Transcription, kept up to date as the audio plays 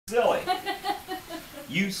Silly.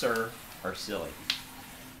 You, sir, are silly.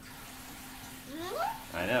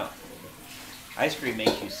 I know. Ice cream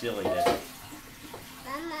makes you silly, doesn't it?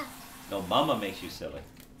 Mama. No, Mama makes you silly.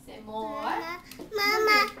 Say more. Mama.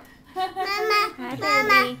 Mama. Hi,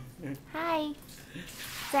 Mama. baby. Hi.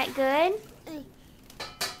 Is that good?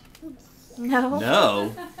 No.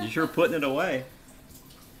 No, you're sure putting it away.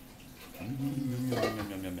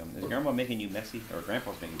 Is Grandma making you messy, or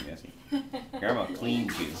Grandpa's making you messy? Grandma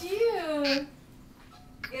cleans you. Look at you.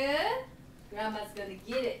 Good. Grandma's gonna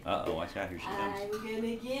get it. Uh-oh, watch out, here she comes. I'm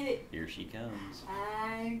gonna get it. Here she comes.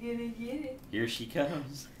 I'm gonna get it. Here she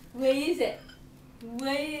comes. Where is it?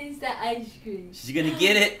 Where is the ice cream? She's gonna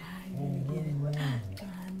get it. I'm gonna get it.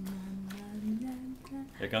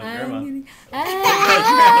 Here comes Grandma. Gonna...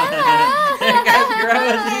 Here comes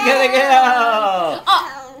Grandma. She's gonna get it.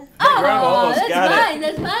 Oh, Grandma almost that's got mine. it.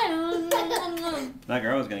 That's mine. Now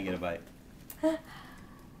Grandma's gonna get a bite.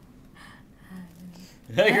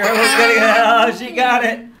 Hey, Grandma's gonna get it. Oh, she got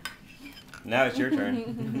it. Now it's your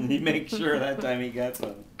turn. You make sure that time he got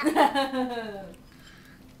some. I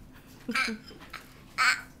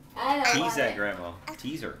don't Tease want that it. Grandma.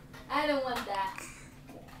 Tease her. I don't want that.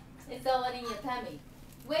 It's all in your tummy.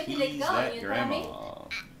 Where did it Tease go that in your Grandma. tummy?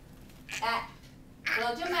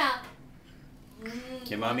 Close your mouth. Can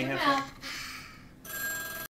Close Mommy your have mouth. some?